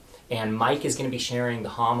And Mike is going to be sharing the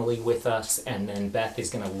homily with us, and then Beth is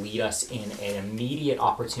going to lead us in an immediate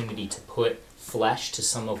opportunity to put flesh to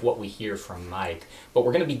some of what we hear from Mike. But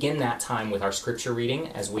we're going to begin that time with our scripture reading,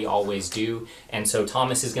 as we always do. And so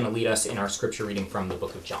Thomas is going to lead us in our scripture reading from the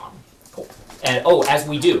book of John. Cool. And as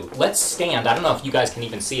we do, let's stand. I don't know if you guys can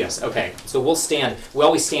even see us. Okay, so we'll stand. We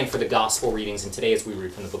always stand for the gospel readings, and today as we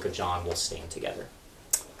read from the book of John, we'll stand together.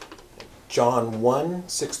 John 1,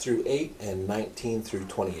 6 through 8 and 19 through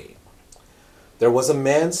 28. There was a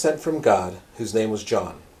man sent from God whose name was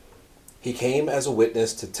John. He came as a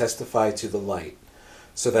witness to testify to the light,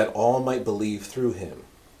 so that all might believe through him.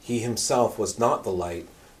 He himself was not the light,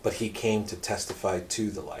 but he came to testify to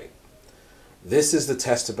the light. This is the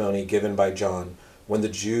testimony given by John when the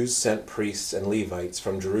Jews sent priests and Levites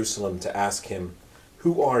from Jerusalem to ask him,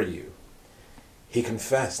 "Who are you?" He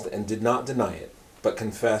confessed and did not deny it, but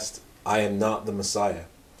confessed, "I am not the Messiah."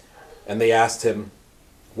 And they asked him,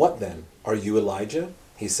 "What then? Are you Elijah?"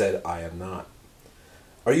 He said, "I am not."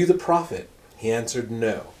 "Are you the prophet?" He answered,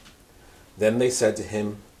 "No." Then they said to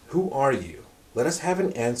him, "Who are you? Let us have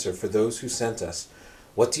an answer for those who sent us.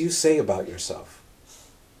 What do you say about yourself?"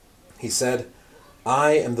 He said,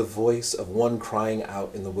 "I am the voice of one crying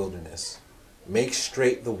out in the wilderness, 'Make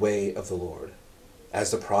straight the way of the Lord,'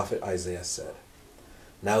 as the prophet Isaiah said."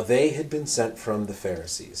 Now they had been sent from the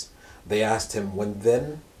Pharisees. They asked him,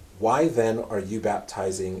 "Why then are you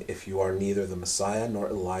baptizing if you are neither the Messiah nor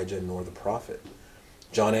Elijah nor the prophet?"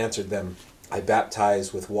 John answered them, "I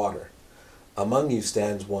baptize with water. Among you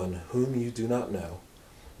stands one whom you do not know,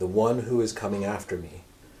 the one who is coming after me.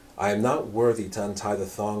 I am not worthy to untie the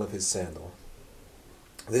thong of his sandal."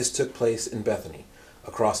 This took place in Bethany,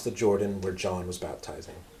 across the Jordan where John was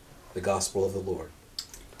baptizing. The Gospel of the Lord.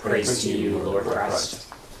 Praise to you, Lord Christ.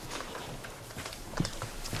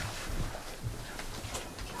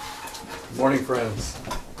 Good morning, friends.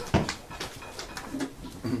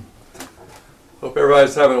 Hope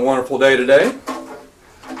everybody's having a wonderful day today.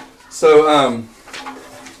 So,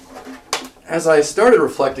 as I started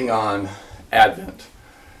reflecting on Advent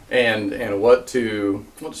and what to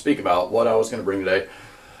speak about, what I was going to bring today,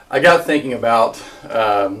 I got thinking about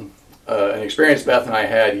an experience Beth and I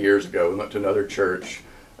had years ago. We went to another church.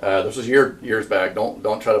 This was years back.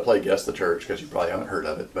 Don't try to play guess the church because you probably haven't heard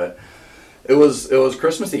of it. But it was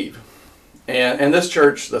Christmas Eve. And this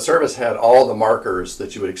church, the service had all the markers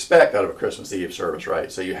that you would expect out of a Christmas Eve service,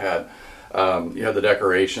 right? So you had the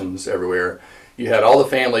decorations everywhere. You had all the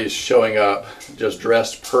families showing up just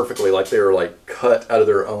dressed perfectly, like they were like cut out of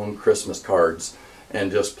their own Christmas cards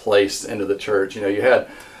and just placed into the church. You know, you had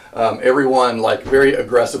everyone like very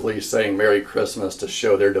aggressively saying Merry Christmas to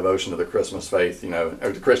show their devotion to the Christmas faith, or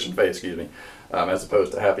the Christian faith, excuse me, as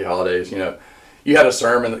opposed to Happy Holidays. You had a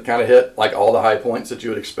sermon that kind of hit like all the high points that you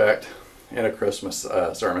would expect in a Christmas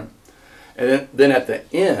sermon. And then at the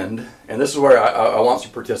end, and this is where I want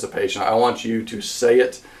some participation. I want you to say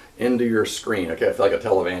it into your screen. Okay, I feel like a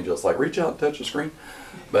televangelist, like reach out and touch the screen.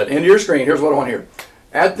 But into your screen, here's what I want to hear.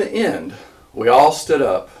 At the end, we all stood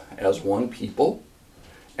up as one people,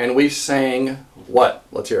 and we sang what?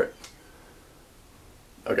 Let's hear it.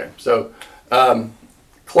 Okay, so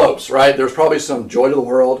close, right? There's probably some Joy to the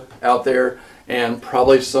World out there, and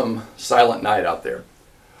probably some Silent Night out there.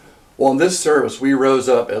 Well, in this service, we rose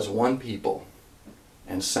up as one people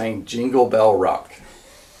and sang Jingle Bell Rock.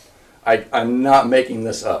 I'm not making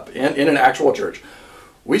this up. In an actual church,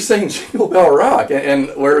 we sang Jingle Bell Rock,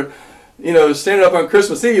 and we're, standing up on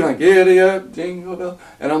Christmas Eve, like, giddy up, Jingle Bell.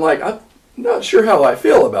 And I'm like, I'm not sure how I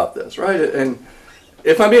feel about this, right? And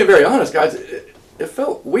if I'm being very honest, guys, it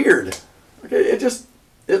felt weird. Okay,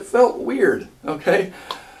 it felt weird, okay?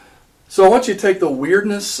 So I want you to take the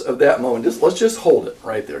weirdness of that moment. Let's just hold it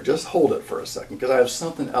right there. Just hold it for a second, because I have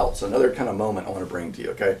something else, another kind of moment I want to bring to you,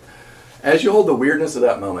 okay? As you hold the weirdness of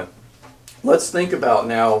that moment, let's think about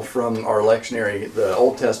now from our lectionary, the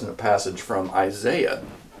Old Testament passage from Isaiah.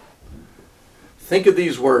 Think of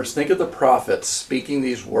these words. Think of the prophets speaking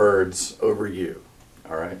these words over you,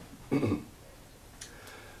 all right?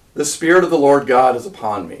 The Spirit of the Lord God is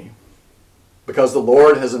upon me, because the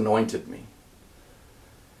Lord has anointed me.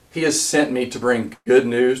 He has sent me to bring good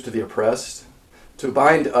news to the oppressed, to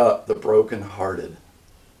bind up the brokenhearted,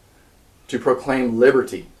 to proclaim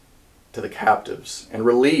liberty to the captives and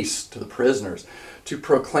release to the prisoners, to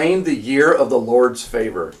proclaim the year of the Lord's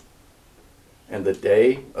favor and the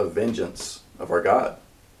day of vengeance of our God,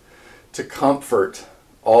 to comfort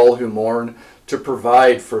all who mourn, to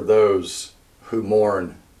provide for those who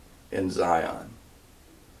mourn in Zion.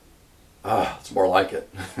 It's more like it.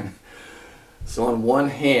 So on one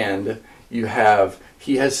hand, you have,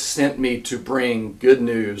 He has sent me to bring good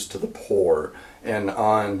news to the poor. And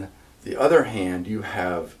on the other hand, you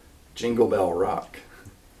have Jingle Bell Rock.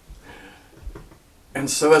 And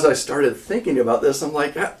so as I started thinking about this, I'm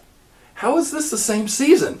like, how is this the same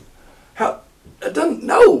season?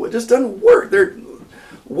 It just doesn't work.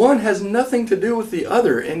 One has nothing to do with the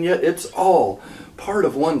other, and yet it's all part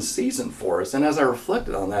of one season for us. And as I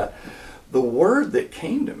reflected on that, the word that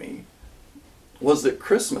came to me was that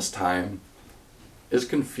Christmas time is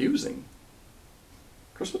confusing.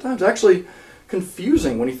 Christmas time is actually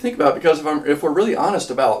confusing when you think about it, because if we're really honest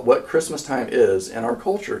about what Christmas time is in our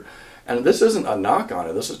culture, and this isn't a knock on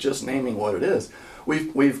it, this is just naming what it is.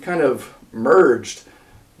 We've kind of merged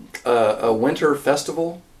a winter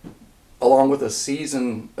festival along with a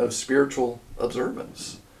season of spiritual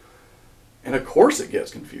observance. And of course it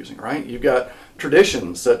gets confusing, right? You've got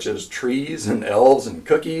traditions such as trees and elves and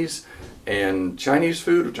cookies and Chinese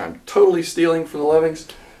food, which I'm totally stealing from the Levings.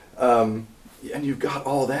 And you've got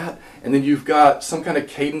all that. And then you've got some kind of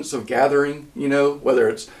cadence of gathering, whether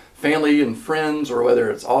it's family and friends or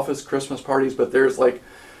whether it's office Christmas parties. But there's like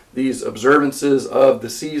these observances of the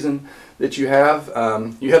season that you have.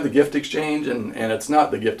 You have the gift exchange, and it's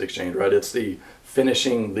not the gift exchange, right? It's the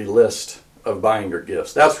finishing the list of buying your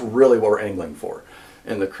gifts. That's really what we're angling for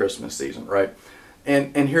in the Christmas season, right?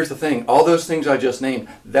 And here's the thing, all those things I just named,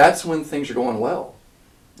 that's when things are going well.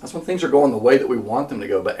 That's when things are going the way that we want them to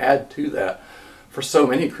go. But add to that, for so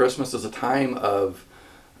many, Christmas is a time of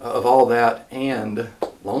all that and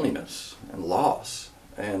loneliness and loss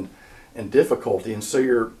and difficulty. And so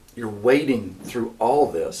you're wading through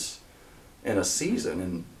all this in a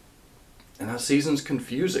season, and that season's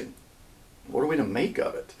confusing. What are we to make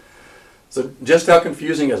of it? So just how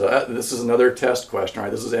confusing is it? This is another test question, right?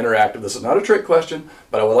 This is interactive. This is not a trick question,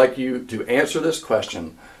 but I would like you to answer this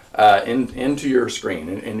question into your screen,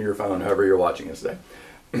 into your phone, however you're watching us today.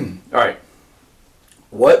 All right.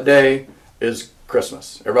 What day is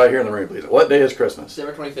Christmas? Everybody here in the room, please. What day is Christmas?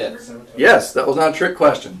 December 25th. Yes, that was not a trick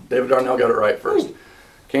question. David Darnell got it right first. Ooh.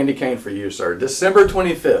 Candy cane for you, sir. December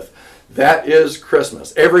 25th. That is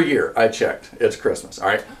Christmas. Every year I checked, it's Christmas. All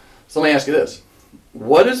right. So let me ask you this.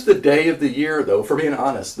 What is the day of the year, though, for being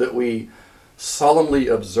honest, that we solemnly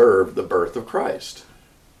observe the birth of Christ?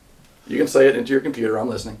 You can say it into your computer. I'm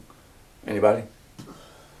listening. Anybody?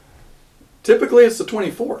 Typically, it's the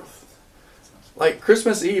 24th. Like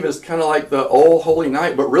Christmas Eve is kind of like the Oh Holy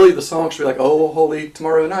Night, but really the song should be like Oh Holy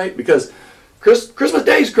Tomorrow Night, because Christmas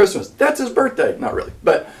Day is Christmas. That's his birthday. Not really,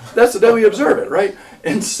 but that's the day we observe it, right?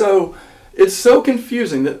 And so it's so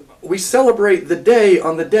confusing that we celebrate the day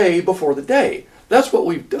on the day before the day. That's what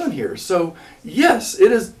we've done here. So yes,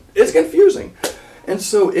 it's confusing. And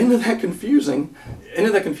so into that confusion,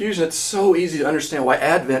 it's so easy to understand why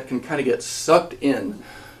Advent can kind of get sucked in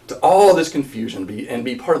to all this confusion and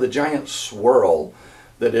be part of the giant swirl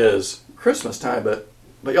that is Christmas time. But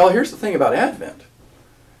y'all, here's the thing about Advent.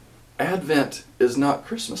 Advent is not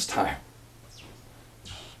Christmas time.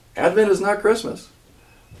 Advent is not Christmas.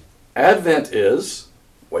 Advent is,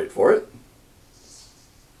 wait for it,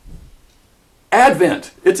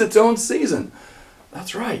 Advent. It's its own season.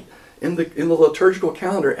 That's right. In the liturgical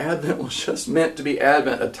calendar, Advent was just meant to be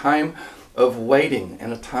Advent, a time of waiting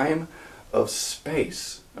and a time of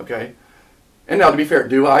space. Okay? And now, to be fair,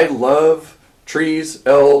 do I love trees,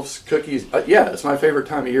 elves, cookies? Yeah, it's my favorite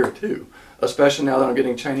time of year too. Especially now that I'm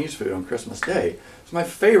getting Chinese food on Christmas Day. It's my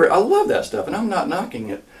favorite. I love that stuff, and I'm not knocking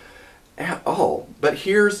it at all. But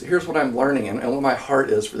here's what I'm learning, and what my heart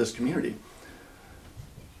is for this community,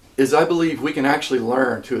 is I believe we can actually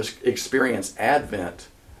learn to experience Advent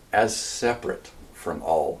as separate from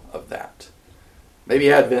all of that.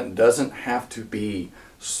 Maybe Advent doesn't have to be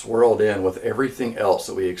swirled in with everything else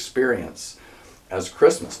that we experience as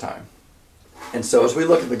Christmas time. And so as we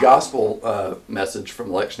look at the gospel message from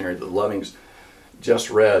the lectionary that the Lovings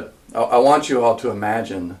just read, I want you all to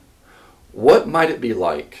imagine, what might it be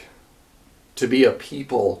like to be a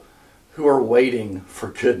people who are waiting for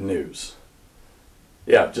good news?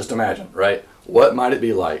 Yeah, just imagine, right? What might it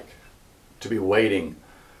be like to be waiting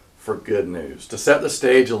for good news? To set the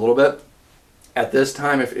stage a little bit, at this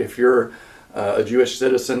time, if you're a Jewish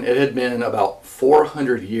citizen, it had been about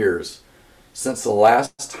 400 years since the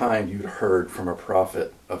last time you'd heard from a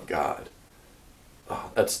prophet of God.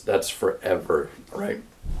 Oh, that's forever, right?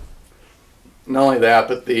 Not only that,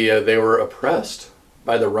 but they were oppressed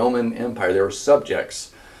by the Roman Empire. They were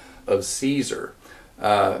subjects of Caesar.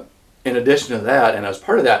 In addition to that, and as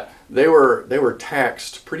part of that, they were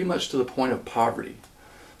taxed pretty much to the point of poverty.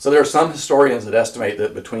 So there are some historians that estimate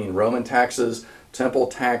that between Roman taxes, temple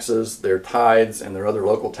taxes, their tithes, and their other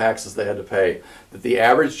local taxes they had to pay, that the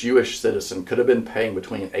average Jewish citizen could have been paying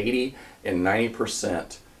between 80 and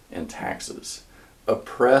 90% in taxes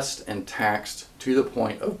oppressed and taxed to the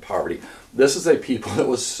point of poverty. This is a people that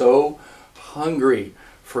was so hungry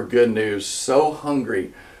for good news, so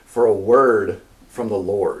hungry for a word from the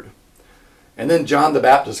Lord. And then John the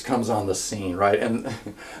Baptist comes on the scene, right? And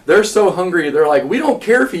they're so hungry, they're like, we don't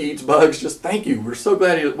care if he eats bugs, just thank you. We're so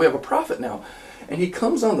glad we have a prophet now. And he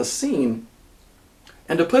comes on the scene,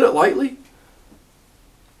 and to put it lightly,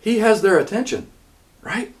 he has their attention,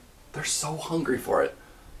 right? They're so hungry for it.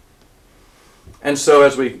 And so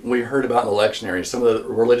as we heard about in the lectionary, some of the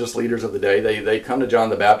religious leaders of the day, they come to John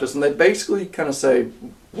the Baptist and they basically kind of say,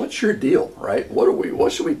 what's your deal, right?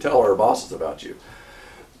 What should we tell our bosses about you?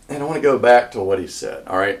 And I want to go back to what he said,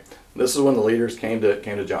 all right? This is when the leaders came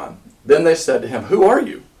to John. Then they said to him, who are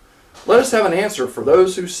you? Let us have an answer for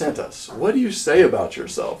those who sent us. What do you say about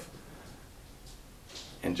yourself?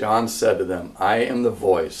 And John said to them, I am the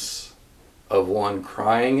voice of one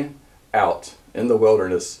crying out in the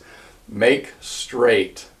wilderness, make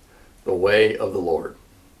straight the way of the Lord.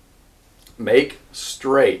 Make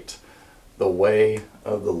straight the way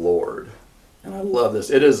of the Lord. And I love this.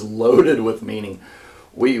 It is loaded with meaning.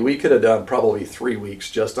 We could have done probably 3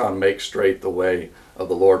 weeks just on make straight the way of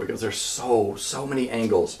the Lord, because there's so many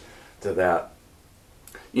angles to that.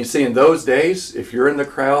 You see, in those days, if you're in the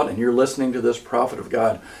crowd and you're listening to this prophet of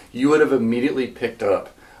God, you would have immediately picked up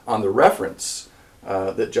on the reference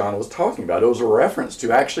that John was talking about. It was a reference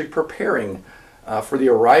to actually preparing for the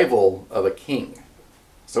arrival of a king.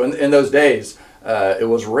 So in those days, it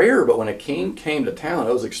was rare, but when a king came to town,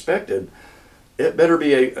 it was expected it better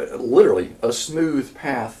be literally a smooth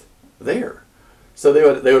path there. So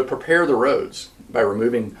they would prepare the roads by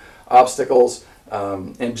removing obstacles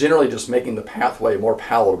and generally just making the pathway more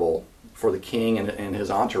palatable for the king and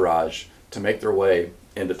his entourage to make their way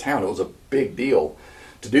into town. It was a big deal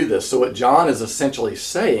to do this. So what John is essentially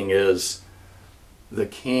saying is, the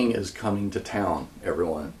king is coming to town,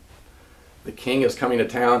 everyone. The king is coming to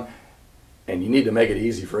town, and you need to make it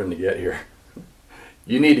easy for him to get here.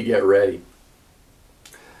 You need to get ready.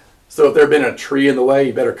 So if there had been a tree in the way,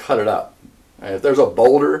 you better cut it up. And if there's a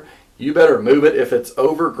boulder, you better move it. If it's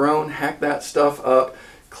overgrown, hack that stuff up,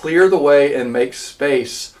 clear the way, and make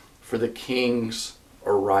space for the king's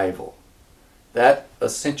arrival. That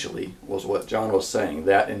essentially was what John was saying,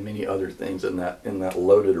 that and many other things in that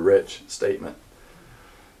loaded, rich statement.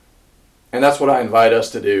 And that's what I invite us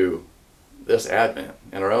to do this Advent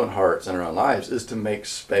in our own hearts and our own lives, is to make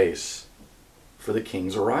space for the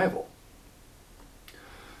king's arrival.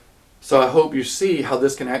 So I hope you see how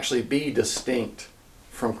this can actually be distinct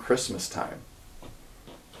from Christmas time.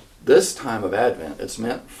 This time of Advent, it's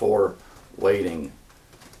meant for waiting.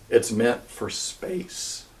 It's meant for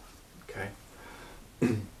space. Okay?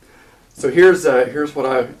 So here's what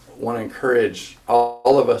I want to encourage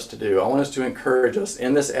all of us to do. I want us to encourage us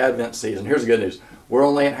in this Advent season. Here's the good news. We're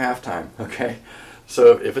only at halftime, okay?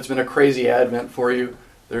 So if it's been a crazy Advent for you,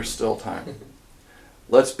 there's still time.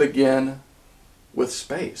 Let's begin with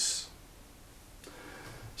space.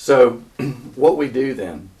 So what we do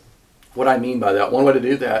then, what I mean by that, one way to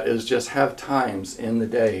do that is just have times in the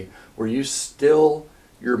day where you still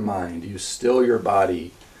your mind, you still your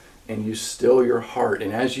body, and you still your heart.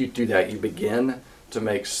 And as you do that, you begin to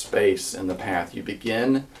make space in the path. You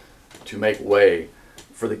begin to make way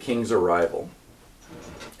for the king's arrival.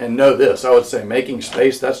 And know this, I would say making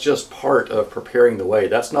space, that's just part of preparing the way.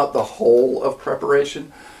 That's not the whole of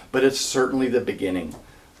preparation, but it's certainly the beginning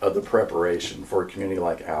of the preparation for a community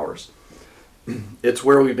like ours. It's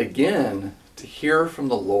where we begin to hear from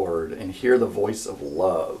the Lord and hear the voice of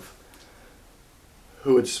love,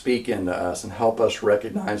 who would speak into us and help us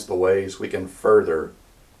recognize the ways we can further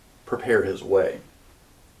prepare his way.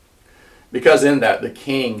 Because in that, the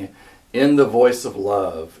king, in the voice of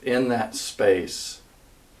love, in that space,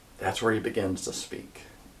 that's where he begins to speak.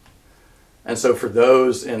 And so for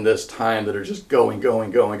those in this time that are just going,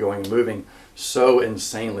 moving so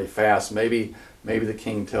insanely fast, maybe the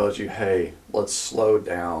king tells you, hey, let's slow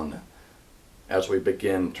down as we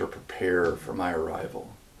begin to prepare for my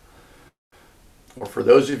arrival. Or for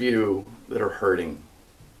those of you that are hurting,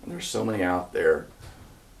 and there's so many out there,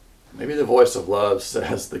 maybe the voice of love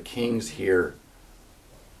says, the king's here.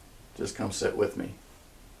 Just come sit with me.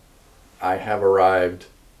 I have arrived,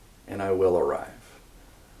 and I will arrive.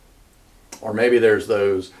 Or maybe there's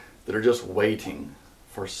those that are just waiting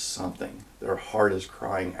for something. Their heart is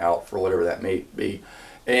crying out for whatever that may be.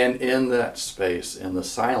 And in that space, in the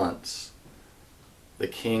silence, the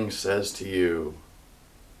king says to you,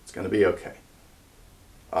 it's going to be okay.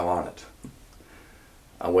 I'm on it.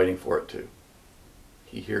 I'm waiting for it too.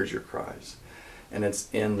 He hears your cries. And it's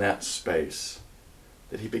in that space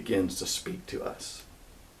that he begins to speak to us.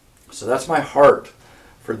 So that's my heart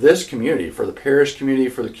for this community, for the parish community,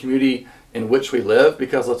 for the community in which we live,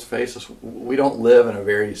 because let's face it, we don't live in a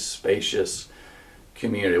very spacious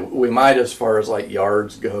community. We might, as far as like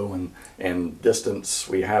yards go and distance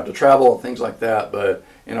we have to travel and things like that, but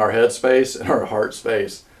in our head space, in our heart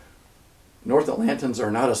space, North Atlantans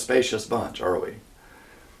are not a spacious bunch, are we?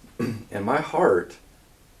 And my heart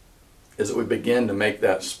is that we begin to make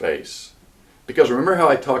that space. Because remember how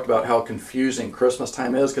I talked about how confusing Christmas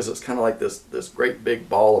time is, because it's kind of like this great big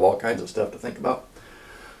ball of all kinds of stuff to think about?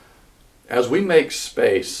 As we make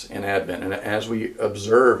space in Advent, and as we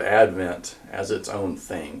observe Advent as its own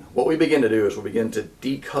thing, what we begin to do is we begin to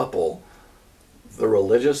decouple the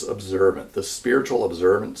religious observance, the spiritual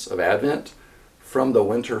observance of Advent from the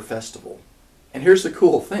winter festival. And here's the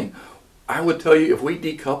cool thing. I would tell you, if we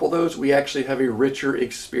decouple those, we actually have a richer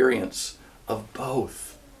experience of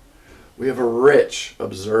both. We have a rich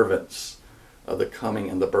observance of the coming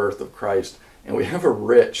and the birth of Christ, and we have a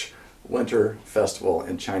rich winter festival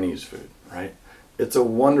in Chinese food, right? It's a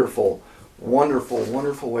wonderful, wonderful,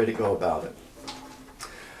 wonderful way to go about it.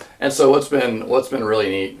 And so what's been really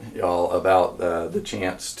neat, y'all, about the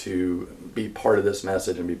chance to be part of this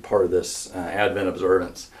message and be part of this Advent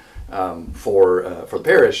observance for the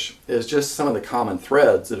parish is just some of the common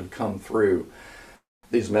threads that have come through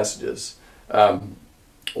these messages.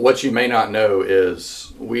 What you may not know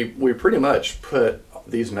is we pretty much put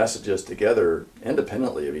these messages together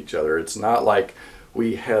independently of each other. It's not like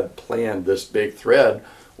we had planned this big thread.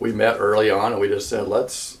 We met early on and we just said,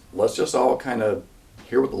 let's just all kind of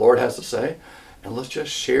hear what the Lord has to say, and let's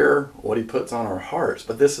just share what he puts on our hearts.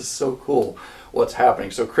 But this is so cool what's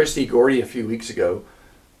happening. So Christy Gordy a few weeks ago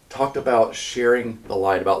talked about sharing the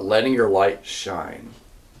light, about letting your light shine.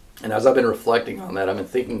 And as I've been reflecting on that, I've been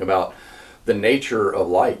thinking about the nature of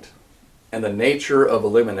light and the nature of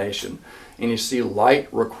illumination. And you see, light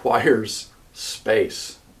requires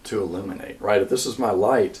space to illuminate, right? If this is my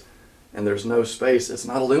light and there's no space, it's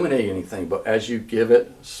not illuminating anything. But as you give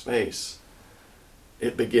it space,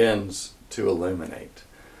 it begins to illuminate.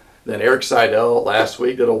 Then Eric Seidel last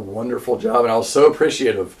week did a wonderful job, and I was so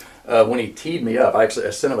appreciative when he teed me up. I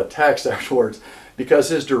sent him a text afterwards, because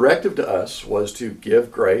his directive to us was to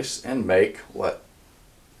give grace and make what?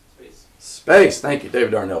 Space. Thank you,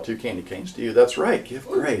 David Darnell. 2 candy canes to you. That's right. Give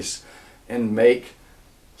grace and make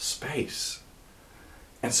space.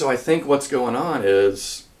 And so I think what's going on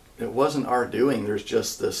is it wasn't our doing. There's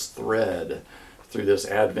just this thread through this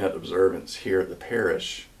Advent observance here at the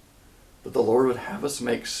parish that the Lord would have us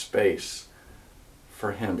make space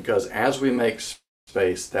for him. Because as we make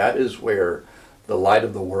space, that is where the light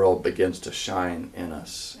of the world begins to shine in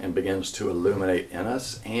us and begins to illuminate in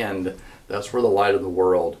us. And that's where the light of the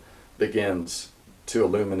world begins to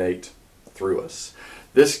illuminate through us.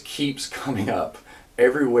 This keeps coming up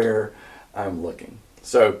everywhere I'm looking.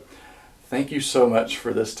 So thank you so much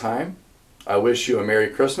for this time. I wish you a Merry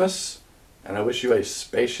Christmas, and I wish you a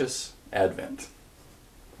spacious Advent.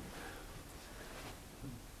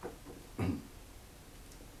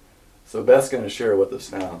 So Beth's going to share with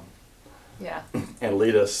us now. Yeah. And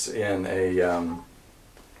lead us in an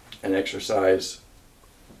exercise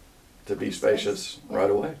to be spacious right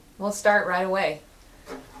away. We'll start right away.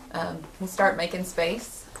 We'll start making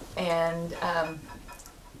space, and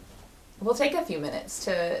we'll take a few minutes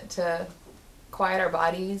to quiet our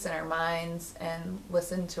bodies and our minds and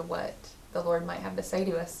listen to what the Lord might have to say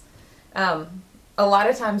to us. A lot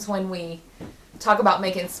of times when we talk about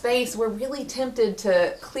making space, we're really tempted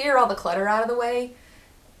to clear all the clutter out of the way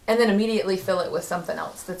and then immediately fill it with something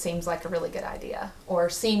else that seems like a really good idea or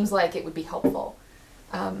seems like it would be helpful.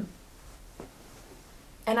 And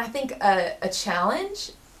I think a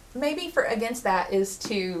challenge maybe against that is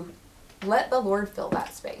to let the Lord fill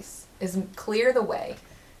that space, is clear the way.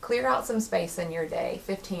 Clear out some space in your day,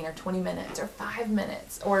 15 or 20 minutes or 5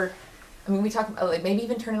 minutes. Or, I mean, we talk about like maybe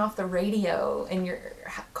even turning off the radio in your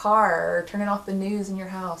car or turning off the news in your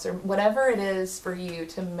house or whatever it is for you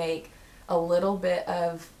to make a little bit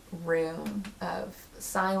of room of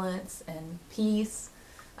silence and peace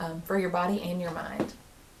for your body and your mind.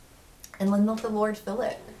 And then let the Lord fill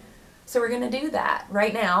it. So we're going to do that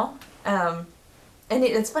right now. And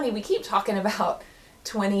it's funny, we keep talking about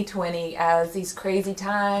 2020 as these crazy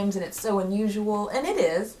times and it's so unusual, and it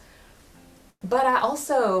is. But I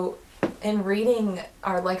also, in reading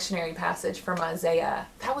our lectionary passage from Isaiah,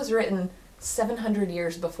 that was written 700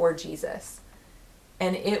 years before Jesus.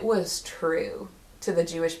 And it was true to the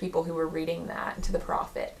Jewish people who were reading that, and to the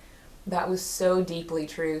prophet. That was so deeply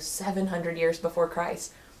true 700 years before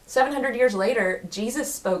Christ. 700 years later,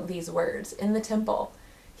 Jesus spoke these words in the temple.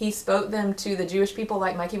 He spoke them to the Jewish people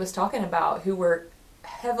like Mikey was talking about, who were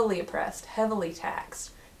heavily oppressed, heavily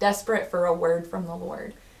taxed, desperate for a word from the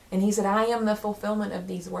Lord. And he said, I am the fulfillment of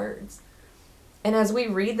these words. And as we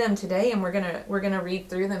read them today, and we're gonna read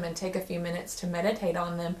through them and take a few minutes to meditate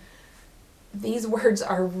on them, these words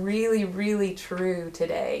are really, really true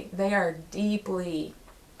today. They are deeply,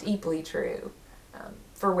 deeply true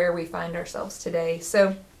for where we find ourselves today.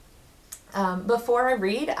 So before I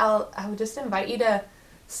read, I would just invite you to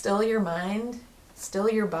still your mind, still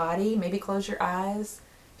your body, maybe close your eyes.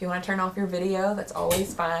 If you want to turn off your video, that's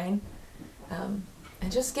always fine.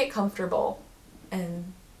 And just get comfortable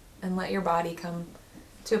and let your body come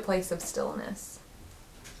to a place of stillness.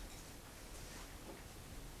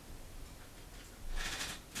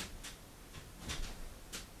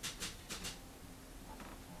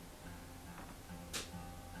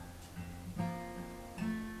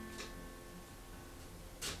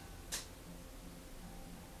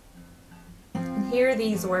 And hear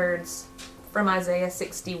these words from Isaiah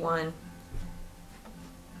 61.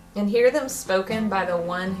 And hear them spoken by the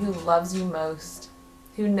one who loves you most,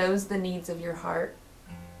 who knows the needs of your heart.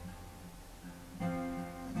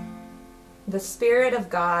 The Spirit of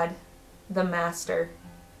God, the Master,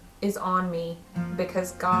 is on me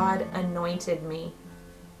because God anointed me.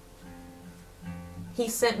 He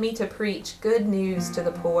sent me to preach good news to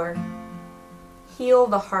the poor, heal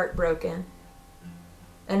the heartbroken,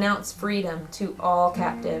 announce freedom to all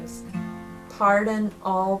captives, pardon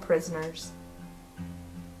all prisoners.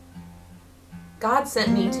 God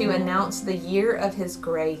sent me to announce the year of His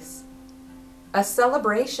grace, a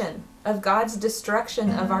celebration of God's destruction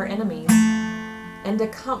of our enemies, and to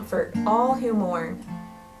comfort all who mourn,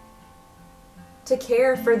 to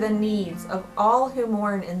care for the needs of all who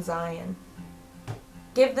mourn in Zion.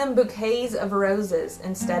 Give them bouquets of roses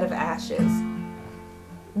instead of ashes,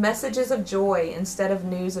 messages of joy instead of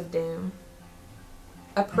news of doom,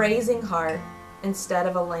 a praising heart instead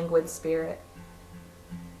of a languid spirit.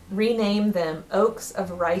 Rename them oaks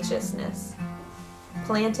of righteousness,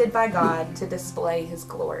 planted by God to display His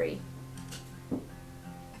glory.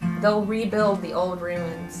 They'll rebuild the old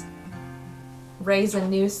ruins, raise a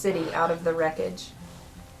new city out of the wreckage.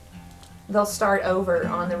 They'll start over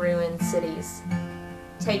on the ruined cities,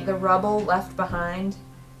 take the rubble left behind,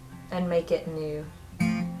 and make it new.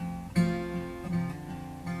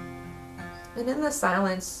 And in the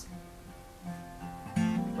silence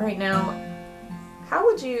right now, how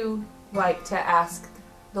would you like to ask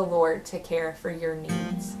the Lord to care for your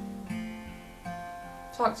needs?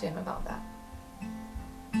 Talk to Him about that.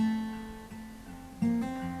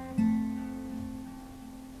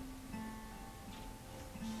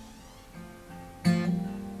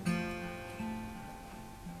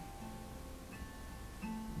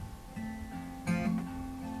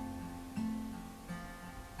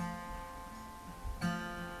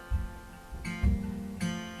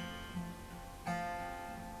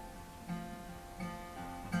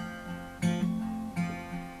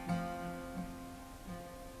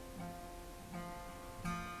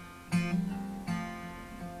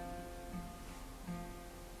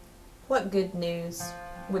 What good news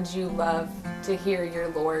would you love to hear your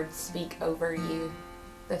Lord speak over you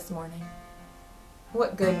this morning?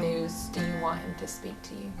 What good news do you want Him to speak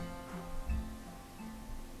to you?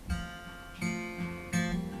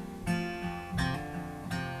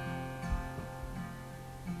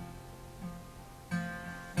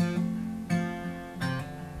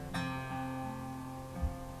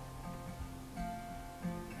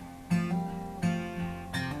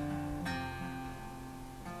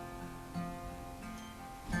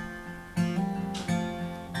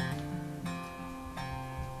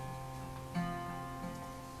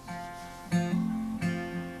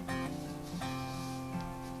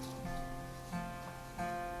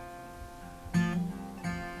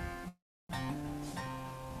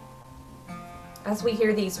 As we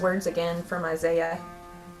hear these words again from Isaiah,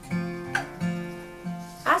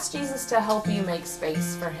 ask Jesus to help you make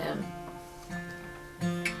space for Him,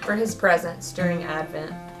 for His presence during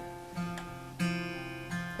Advent.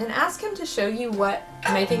 And ask Him to show you what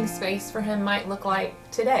making space for Him might look like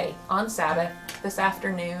today, on Sabbath, this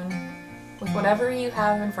afternoon, with whatever you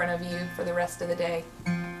have in front of you for the rest of the day.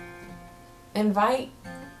 Invite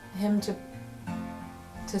Him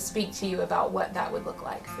to speak to you about what that would look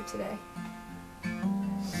like for today.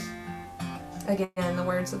 Again, the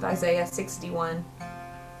words of Isaiah 61.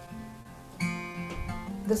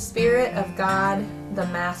 The Spirit of God, the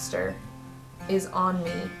Master, is on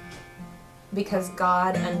me because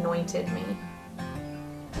God anointed me.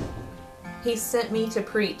 He sent me to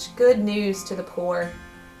preach good news to the poor,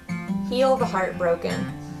 heal the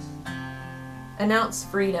heartbroken, announce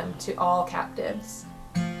freedom to all captives,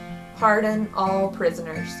 pardon all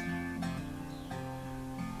prisoners.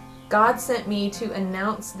 God sent me to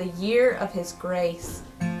announce the year of His grace,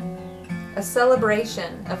 a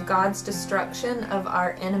celebration of God's destruction of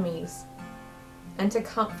our enemies, and to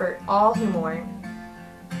comfort all who mourn,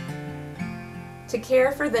 to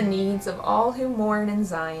care for the needs of all who mourn in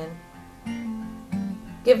Zion.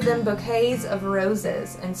 Give them bouquets of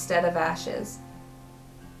roses instead of ashes,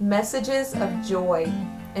 messages of joy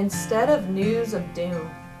instead of news of doom,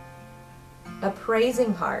 a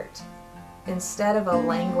praising heart instead of a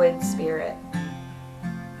languid spirit.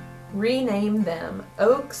 Rename them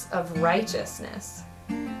oaks of righteousness,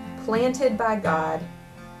 planted by God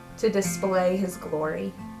to display His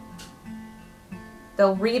glory.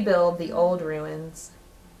 They'll rebuild the old ruins,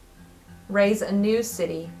 raise a new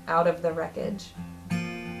city out of the wreckage.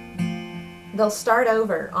 They'll start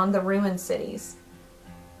over on the ruined cities,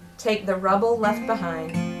 take the rubble left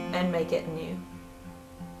behind and make it new.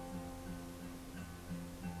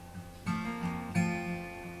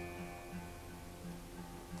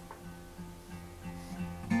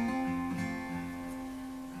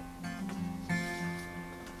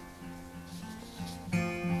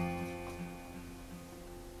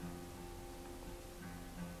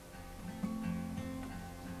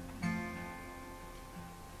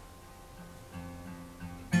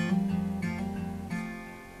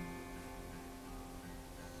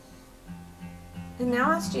 And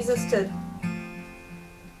now ask Jesus to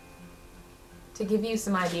give you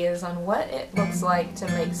some ideas on what it looks like to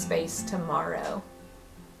make space tomorrow,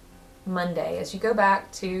 Monday, as you go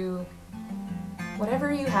back to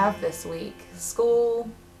whatever you have this week, school,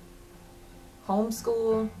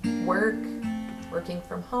 homeschool, work, working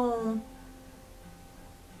from home,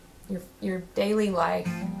 your daily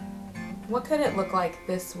life. What could it look like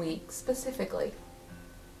this week specifically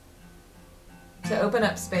to open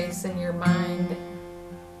up space in your mind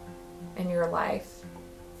and your life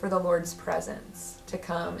for the Lord's presence to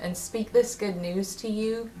come and speak this good news to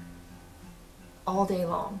you all day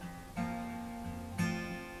long?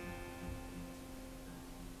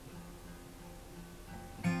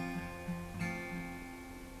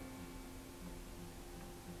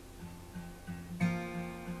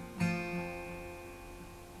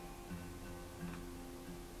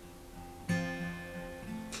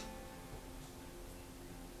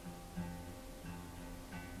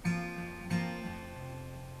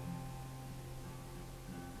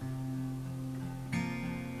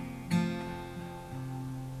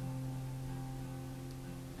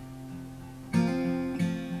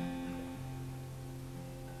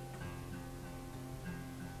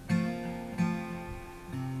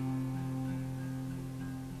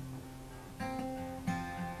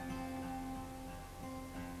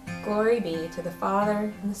 Glory be to the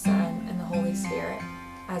Father, and the Son, and the Holy Spirit,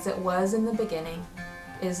 as it was in the beginning,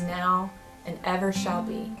 is now, and ever shall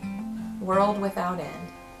be, world without end.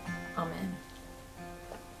 Amen.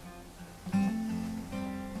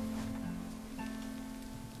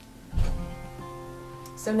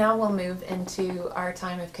 So now we'll move into our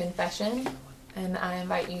time of confession, and I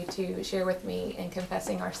invite you to share with me in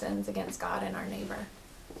confessing our sins against God and our neighbor.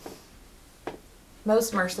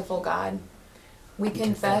 Most merciful God, we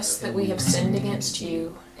confess that we have sinned against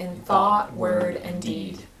you in thought, word, and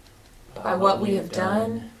deed, by what we have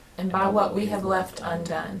done and by what we have left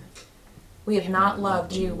undone. We have not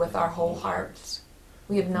loved you with our whole hearts.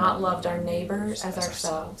 We have not loved our neighbor as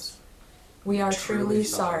ourselves. We are truly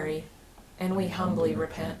sorry, and we humbly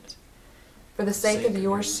repent. For the sake of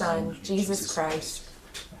your Son, Jesus Christ,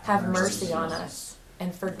 have mercy on us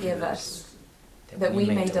and forgive us, that we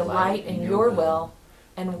may delight in your will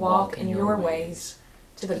and walk in your ways,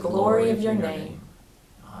 to the glory of your name.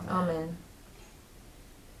 Amen.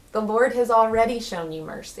 The Lord has already shown you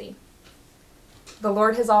mercy. The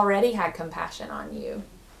Lord has already had compassion on you.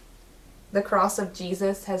 The cross of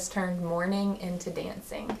Jesus has turned mourning into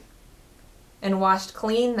dancing and washed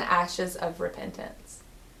clean the ashes of repentance.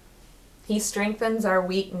 He strengthens our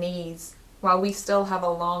weak knees while we still have a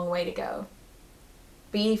long way to go.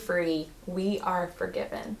 Be free. We are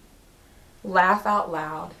forgiven. Laugh out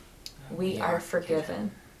loud. We are forgiven.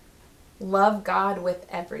 Love God with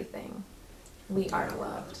everything. We are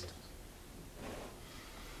loved.